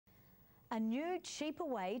A new, cheaper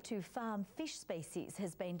way to farm fish species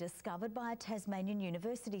has been discovered by a Tasmanian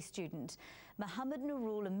University student.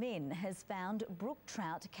 Nurul Amin has found brook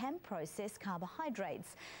trout can process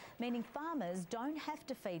carbohydrates, meaning farmers don't have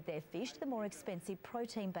to feed their fish the more expensive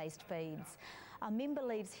protein-based feeds. Amin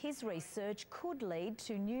believes his research could lead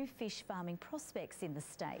to new fish farming prospects in the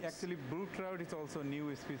state. Actually, brook trout is also a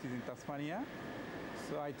new species in Tasmania,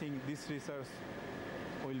 so I think this research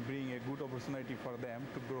will bring a good opportunity for them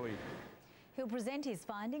to grow it. He'll present his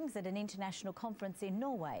findings at an international conference in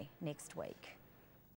Norway next week.